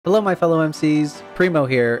Hello my fellow MCs, Primo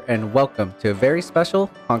here, and welcome to a very special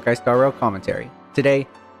Honkai Star Rail commentary. Today,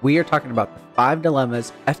 we are talking about the 5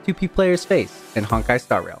 dilemmas F2P players face in Honkai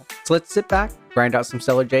Star Rail. So let's sit back, grind out some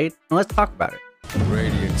Stellar Jade, and let's talk about it.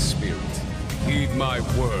 Radiant Spirit, heed my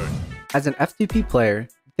word. As an F2P player,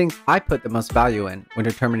 the things I put the most value in when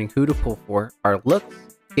determining who to pull for are looks,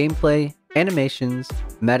 gameplay, animations,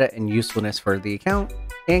 meta and usefulness for the account,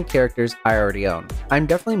 and characters I already own. I'm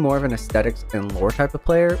definitely more of an aesthetics and lore type of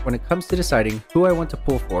player when it comes to deciding who I want to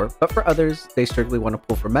pull for, but for others, they strictly want to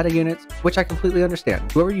pull for meta units, which I completely understand.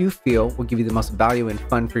 Whoever you feel will give you the most value and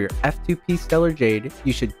fun for your F2P Stellar Jade,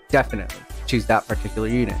 you should definitely choose that particular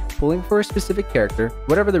unit. Pulling for a specific character,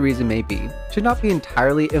 whatever the reason may be, should not be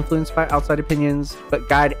entirely influenced by outside opinions, but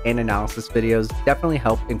guide and analysis videos definitely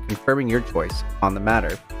help in confirming your choice on the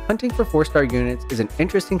matter. Hunting for 4-star units is an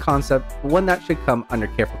interesting concept, but one that should come under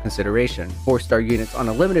careful consideration. 4-star units on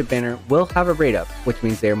a limited banner will have a rate up, which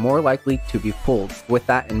means they are more likely to be pulled. With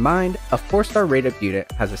that in mind, a 4-star rate up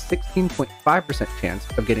unit has a 16.5% chance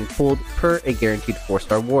of getting pulled per a guaranteed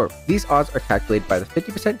 4-star warp. These odds are calculated by the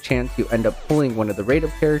 50% chance you end up pulling one of the rate up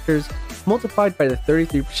characters, multiplied by the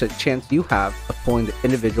 33% chance you have of pulling the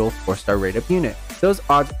individual 4-star rate up unit. Those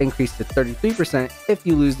odds increase to 33% if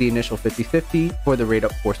you lose the initial 50-50 for the rate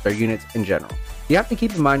up 4-star units in general. You have to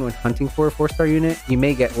keep in mind when hunting for a 4-star unit, you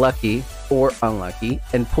may get lucky or unlucky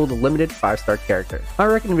and pull the limited 5-star character. My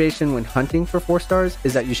recommendation when hunting for 4 stars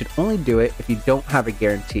is that you should only do it if you don't have a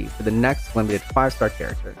guarantee for the next limited 5-star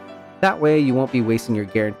character. That way you won't be wasting your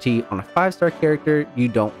guarantee on a 5-star character you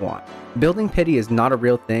don't want. Building pity is not a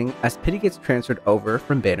real thing, as pity gets transferred over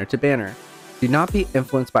from banner to banner. Do not be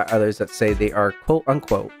influenced by others that say they are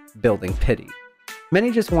quote-unquote building pity.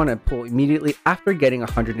 Many just want to pull immediately after getting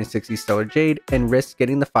 160 Stellar Jade and risk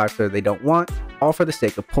getting the 5-star they don't want, all for the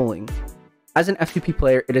sake of pulling. As an F2P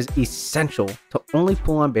player, it is essential to only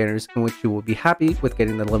pull on banners in which you will be happy with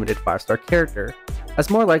getting the limited 5-star character, as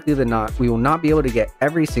more likely than not, we will not be able to get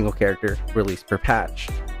every single character released per patch.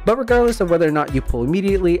 But regardless of whether or not you pull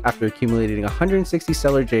immediately after accumulating 160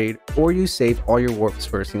 Stellar Jade, or you save all your warps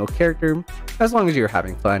for a single character, as long as you're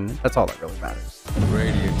having fun, that's all that really matters.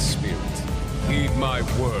 Radiant Spirit, heed my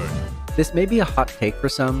word. This may be a hot take for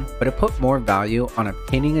some, but I put more value on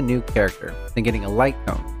obtaining a new character than getting a light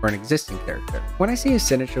cone for an existing character. When I see a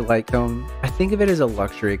signature light cone, I think of it as a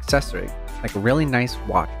luxury accessory, like a really nice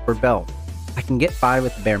watch or belt. I can get by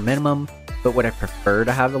with the bare minimum, but would I prefer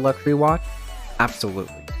to have the luxury watch?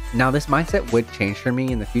 Absolutely. Now this mindset would change for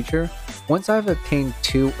me in the future once I've obtained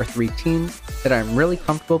 2 or 3 teams that I'm really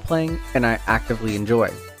comfortable playing and I actively enjoy.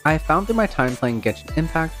 I have found through my time playing Genshin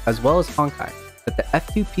Impact as well as Honkai that the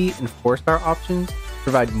F2P and 4-star options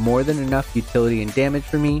provide more than enough utility and damage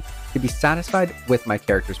for me to be satisfied with my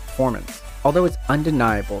character's performance. Although it's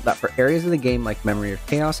undeniable that for areas of the game like Memory of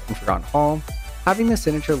Chaos and Forgotten Hall, having the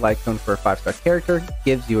signature light cone for a 5-star character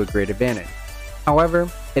gives you a great advantage. However,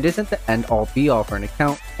 it isn't the end-all be-all for an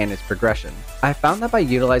account and its progression. I found that by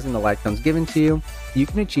utilizing the light cones given to you, you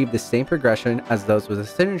can achieve the same progression as those with a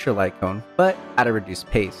signature light cone, but at a reduced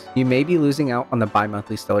pace. You may be losing out on the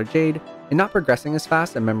bi-monthly Stellar Jade and not progressing as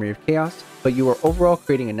fast in Memory of Chaos, but you are overall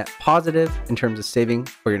creating a net positive in terms of saving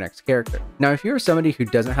for your next character. Now, if you're somebody who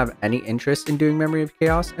doesn't have any interest in doing Memory of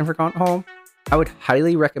Chaos and Forgotten Hall, I would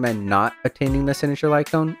highly recommend not obtaining the signature light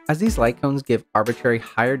cone, as these light cones give arbitrary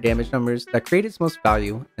higher damage numbers that create its most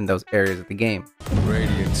value in those areas of the game.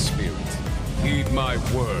 Radiant Spirit, heed my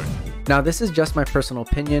word. Now this is just my personal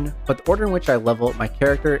opinion, but the order in which I level up my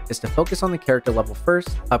character is to focus on the character level first,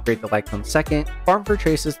 upgrade the light cone second, farm for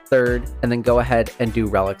traces third, and then go ahead and do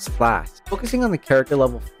relics last. Focusing on the character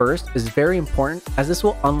level first is very important, as this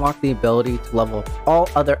will unlock the ability to level up all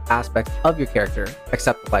other aspects of your character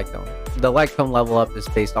except the light cone. The light cone level up is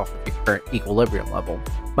based off of your current equilibrium level.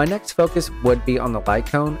 My next focus would be on the light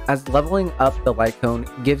cone, as leveling up the light cone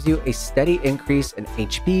gives you a steady increase in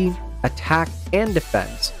HP, attack, and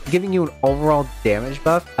defense, giving you an overall damage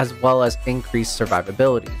buff as well as increased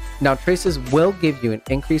survivability. Now traces will give you an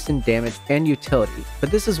increase in damage and utility,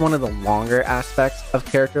 but this is one of the longer aspects of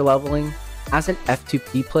character leveling. As an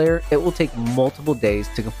F2P player, it will take multiple days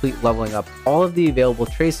to complete leveling up all of the available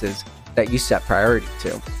traces that you set priority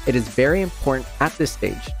to. It is very important at this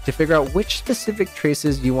stage to figure out which specific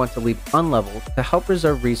traces you want to leave unleveled to help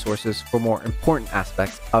reserve resources for more important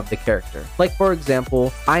aspects of the character. Like for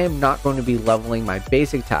example, I am not going to be leveling my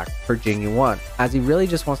basic attack for Jinyu 1, as he really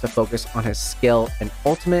just wants to focus on his skill and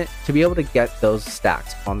ultimate to be able to get those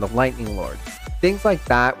stacks on the Lightning Lord. Things like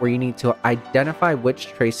that, where you need to identify which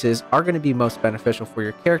traces are going to be most beneficial for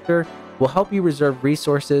your character, will help you reserve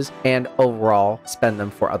resources and overall spend them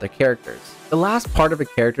for other characters. The last part of a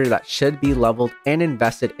character that should be leveled and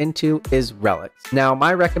invested into is relics. Now,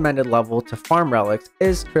 my recommended level to farm relics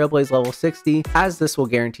is Trailblaze level 60, as this will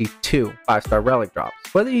guarantee 2 5-star relic drops.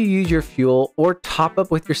 Whether you use your fuel or top up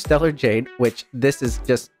with your Stellar Jade, which this is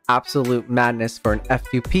just absolute madness for an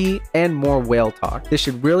F2P and more whale talk, this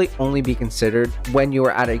should really only be considered when you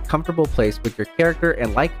are at a comfortable place with your character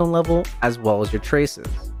and lightcone level as well as your traces.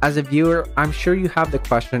 As a viewer, I'm sure you have the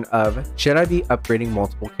question of, should I be upgrading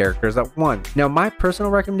multiple characters at once? Now, my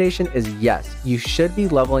personal recommendation is yes, you should be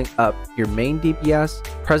leveling up your main DPS,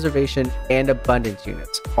 preservation, and abundance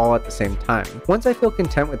units all at the same time. Once I feel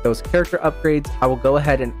content with those character upgrades, I will go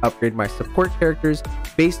ahead and upgrade my support characters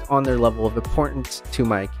based on their level of importance to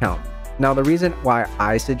my account. Now, the reason why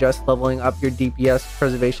I suggest leveling up your DPS,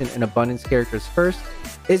 preservation, and abundance characters first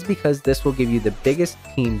is because this will give you the biggest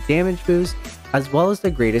team damage boost as well as the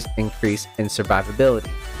greatest increase in survivability.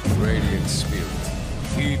 Radiant Spirit,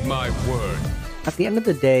 heed my word. At the end of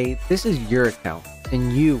the day, this is your account,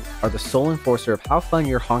 and you are the sole enforcer of how fun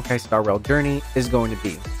your Honkai Star Rail journey is going to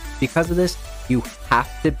be. Because of this, you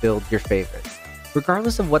have to build your favorites.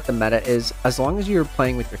 Regardless of what the meta is, as long as you're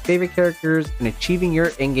playing with your favorite characters and achieving your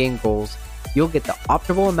in-game goals, you'll get the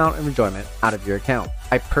optimal amount of enjoyment out of your account.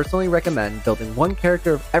 I personally recommend building one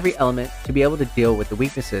character of every element to be able to deal with the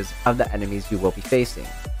weaknesses of the enemies you will be facing.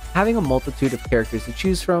 Having a multitude of characters to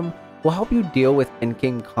choose from will help you deal with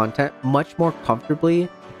in-game content much more comfortably,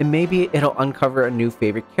 and maybe it'll uncover a new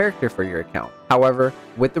favorite character for your account. However,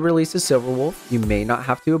 with the release of Silverwolf, you may not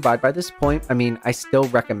have to abide by this point. I mean, I still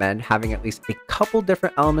recommend having at least a couple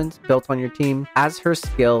different elements built on your team, as her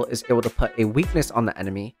skill is able to put a weakness on the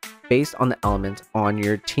enemy based on the element on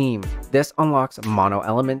your team. This unlocks mono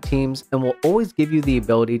element teams and will always give you the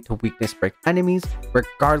ability to weakness break enemies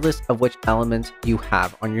regardless of which element you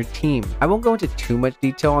have on your team. I won't go into too much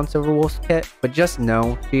detail on Silverwolf's kit, but just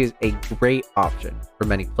know she is a great option for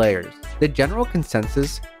many players. The general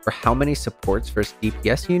consensus for how many supports versus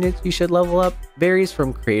DPS units you should level up varies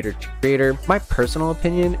from creator to creator. My personal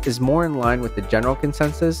opinion is more in line with the general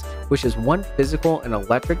consensus, which is 1 physical and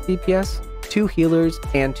electric DPS, 2 healers,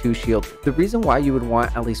 and 2 shielders. The reason why you would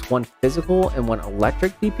want at least 1 physical and 1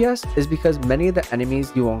 electric DPS is because many of the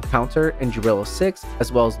enemies you will encounter in Jarilla 6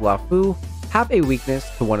 as well as Lafu have a weakness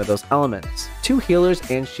to one of those elements. 2 healers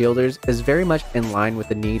and shielders is very much in line with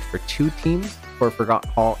the need for 2 teams for Forgotten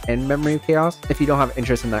Hall and Memory of Chaos. If you don't have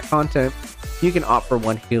interest in that content, you can opt for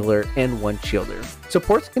 1 healer and 1 shielder.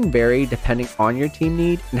 Supports can vary depending on your team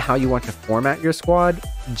need and how you want to format your squad.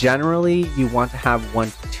 Generally, you want to have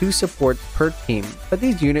 1 to 2 supports per team, but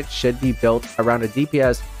these units should be built around a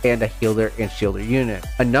DPS and a healer and shielder unit.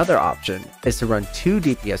 Another option is to run 2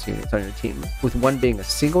 DPS units on your team, with 1 being a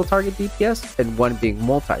single target DPS and 1 being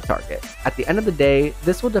multi-target. At the end of the day,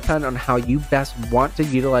 this will depend on how you best want to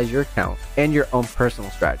utilize your account and your own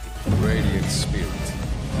personal strategy. Radiant Spirit,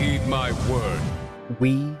 heed my word.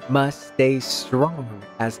 We must stay strong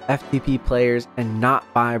as F2P players and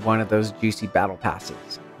not buy one of those juicy battle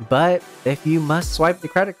passes. But if you must swipe the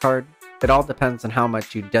credit card, it all depends on how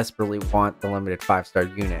much you desperately want the limited 5-star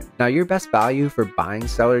unit. Now, your best value for buying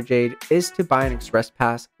Stellar Jade is to buy an Express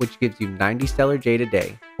Pass, which gives you 90 Stellar Jade a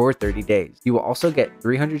day for 30 days. You will also get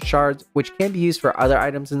 300 shards, which can be used for other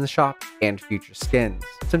items in the shop and future skins.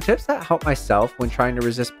 Some tips that help myself when trying to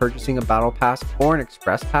resist purchasing a Battle Pass or an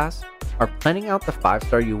Express Pass are planning out the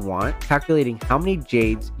 5-star you want, calculating how many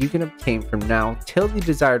Jades you can obtain from now till the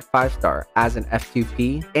desired 5-star as an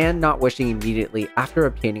F2P, and not wishing immediately after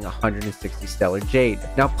obtaining 160 Stellar Jade.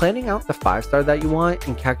 Now, planning out the 5-star that you want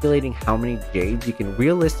and calculating how many Jades you can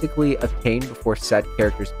realistically obtain before said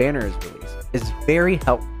character's banner is released is very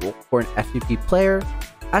helpful for an F2P player,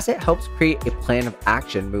 as it helps create a plan of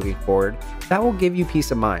action moving forward that will give you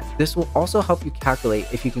peace of mind. This will also help you calculate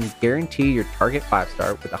if you can guarantee your target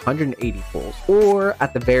 5-star with 180 pulls, or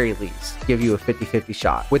at the very least, give you a 50-50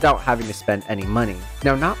 shot without having to spend any money.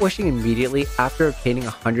 Now, not wishing immediately after obtaining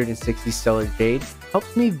 160 Stellar Jade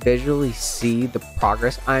helps me visually see the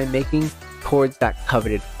progress I am making towards that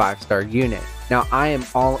coveted 5-star unit. Now, I am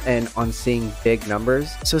all in on seeing big numbers,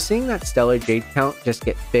 so seeing that Stellar Jade count just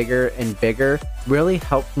get bigger and bigger really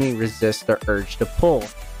helps me resist the urge to pull,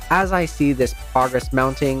 as I see this progress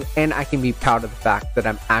mounting and I can be proud of the fact that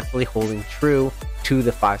I'm actually holding true to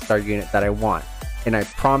the 5-star unit that I want, and I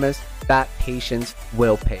promise that patience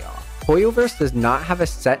will pay off. Hoyoverse does not have a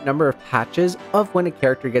set number of patches of when a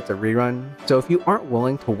character gets a rerun, so if you aren't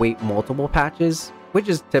willing to wait multiple patches, which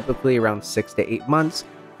is typically around 6 to 8 months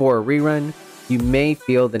for a rerun, you may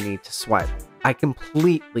feel the need to swipe. I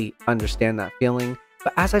completely understand that feeling,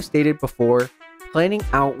 but as I've stated before, planning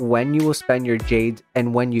out when you will spend your jades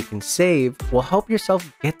and when you can save will help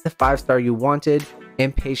yourself get the 5-star you wanted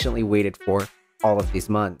and patiently waited for all of these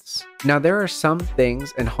months. Now, there are some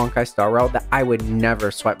things in Honkai Star Rail that I would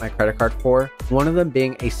never swipe my credit card for, one of them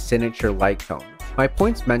being a signature light cone. My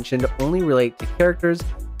points mentioned only relate to characters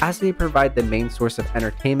as they provide the main source of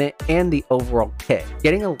entertainment and the overall kit.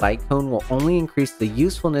 Getting a light cone will only increase the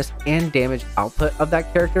usefulness and damage output of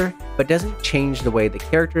that character, but doesn't change the way the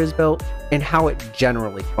character is built and how it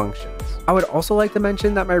generally functions. I would also like to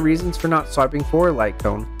mention that my reasons for not swiping for a light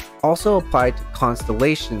cone also apply to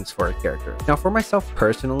constellations for a character. Now, for myself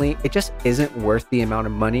personally, it just isn't worth the amount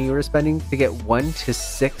of money you are spending to get 1 to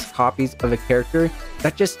 6 copies of a character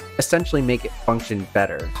that just essentially make it function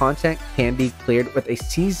better. Content can be cleared with a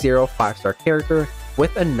C0 5-star character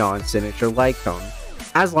with a non-signature light cone,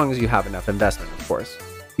 as long as you have enough investment, of course.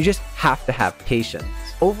 You just have to have patience.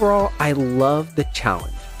 Overall, I love the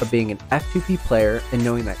challenge of being an F2P player and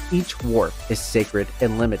knowing that each warp is sacred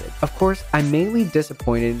and limited. Of course, I'm mainly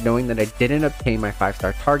disappointed knowing that I didn't obtain my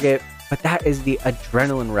 5-star target, but that is the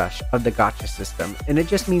adrenaline rush of the gacha system, and it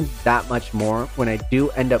just means that much more when I do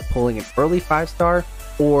end up pulling an early 5-star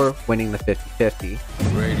or winning the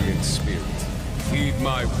 50-50. Radiant Spirit, heed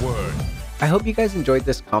my word. I hope you guys enjoyed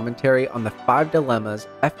this commentary on the 5 dilemmas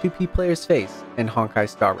F2P players face in Honkai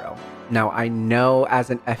Star Rail. Now, I know as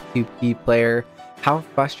an F2P player how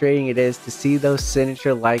frustrating it is to see those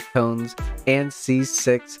signature light cones and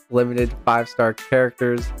C6 limited 5-star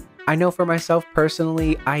characters. I know for myself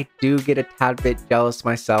personally, I do get a tad bit jealous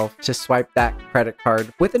myself to swipe that credit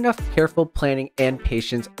card. With enough careful planning and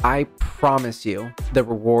patience, I promise you the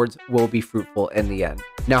rewards will be fruitful in the end.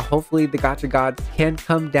 Now, hopefully the gacha gods can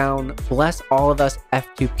come down, bless all of us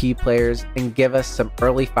F2P players, and give us some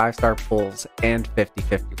early 5-star pulls and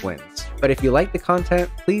 50-50 wins. But if you like the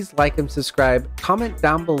content, please like and subscribe. Comment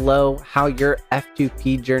down below how your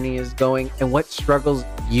F2P journey is going and what struggles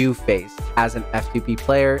you face as an F2P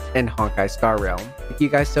player in Honkai Star Rail. Thank you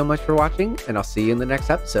guys so much for watching, and I'll see you in the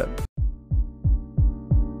next episode.